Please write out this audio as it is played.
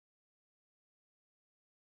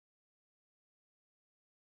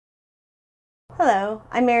Hello,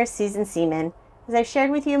 I'm Mayor Susan Seaman. As I've shared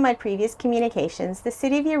with you in my previous communications, the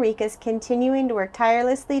City of Eureka is continuing to work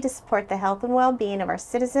tirelessly to support the health and well-being of our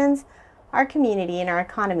citizens, our community, and our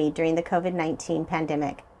economy during the COVID-19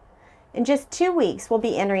 pandemic. In just 2 weeks, we'll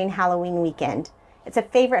be entering Halloween weekend. It's a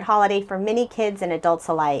favorite holiday for many kids and adults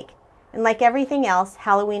alike. And like everything else,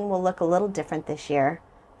 Halloween will look a little different this year,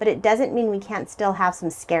 but it doesn't mean we can't still have some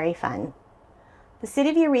scary fun. The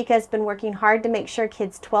City of Eureka has been working hard to make sure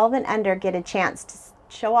kids 12 and under get a chance to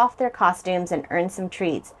show off their costumes and earn some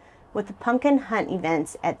treats with the pumpkin hunt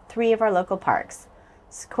events at 3 of our local parks,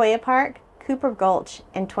 Sequoia Park, Gulch,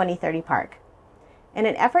 and 2030 Park. In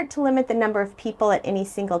an effort to limit the number of people at any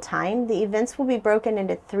single time, the events will be broken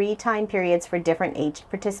into 3 time periods for different aged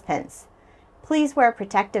participants. Please wear a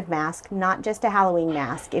protective mask, not just a Halloween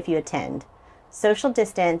mask, if you attend. Social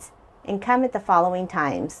distance, and come at the following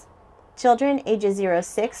times. Children ages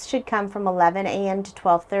 0-6 should come from 11 a.m. to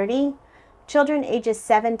 12:30. Children ages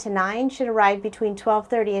 7 to 9 should arrive between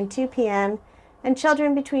 12:30 and 2 p.m. And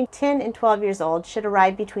children between 10 and 12 years old should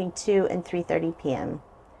arrive between 2 and 3:30 p.m.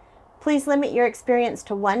 Please limit your experience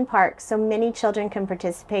to one park so many children can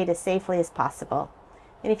participate as safely as possible.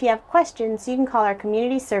 And if you have questions, you can call our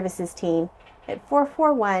Community Services team at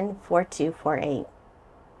 441-4248.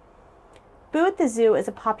 Boo at the Zoo is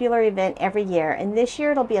a popular event every year, and this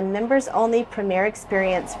year it'll be a members-only premiere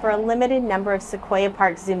experience for a limited number of Sequoia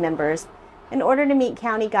Park Zoo members in order to meet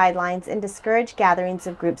county guidelines and discourage gatherings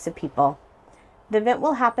of groups of people. The event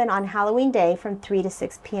will happen on Halloween Day from 3 to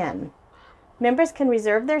 6 p.m. Members can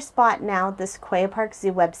reserve their spot now at the Sequoia Park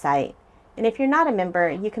Zoo website, and if you're not a member,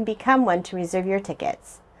 you can become one to reserve your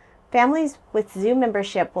tickets. Families with zoo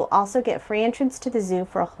membership will also get free entrance to the zoo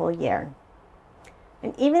for a whole year.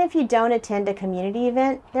 And even if you don't attend a community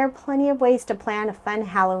event, there are plenty of ways to plan a fun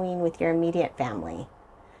Halloween with your immediate family.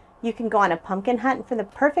 You can go on a pumpkin hunt for the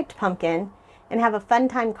perfect pumpkin and have a fun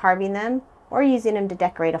time carving them or using them to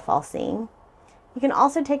decorate a fall scene. You can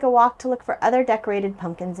also take a walk to look for other decorated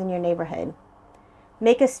pumpkins in your neighborhood.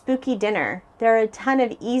 Make a spooky dinner. There are a ton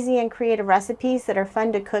of easy and creative recipes that are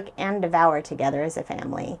fun to cook and devour together as a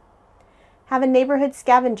family. Have a neighborhood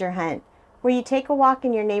scavenger hunt, where you take a walk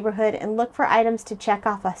in your neighborhood and look for items to check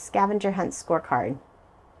off a scavenger hunt scorecard.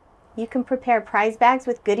 You can prepare prize bags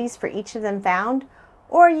with goodies for each of them found,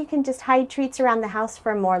 or you can just hide treats around the house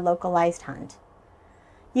for a more localized hunt.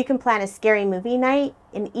 You can plan a scary movie night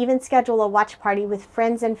and even schedule a watch party with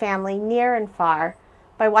friends and family near and far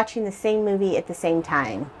by watching the same movie at the same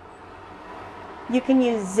time. You can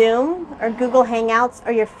use Zoom or Google Hangouts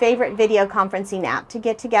or your favorite video conferencing app to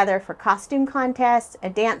get together for costume contests, a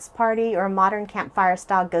dance party, or a modern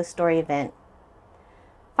campfire-style ghost story event.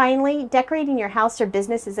 Finally, decorating your house or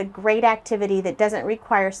business is a great activity that doesn't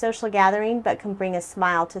require social gathering but can bring a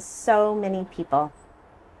smile to so many people.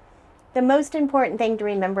 The most important thing to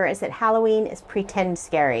remember is that Halloween is pretend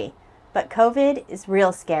scary, but COVID is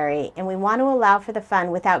real scary, and we want to allow for the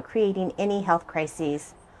fun without creating any health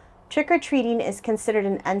crises. Trick-or-treating is considered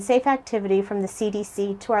an unsafe activity from the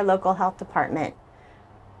CDC to our local health department.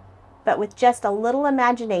 But with just a little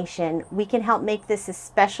imagination, we can help make this a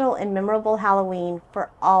special and memorable Halloween for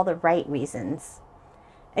all the right reasons.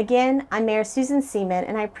 Again, I'm Mayor Susan Seaman,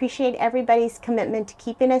 and I appreciate everybody's commitment to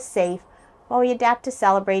keeping us safe while we adapt to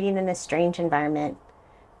celebrating in a strange environment.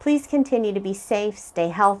 Please continue to be safe, stay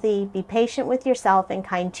healthy, be patient with yourself, and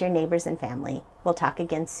kind to your neighbors and family. We'll talk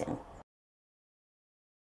again soon.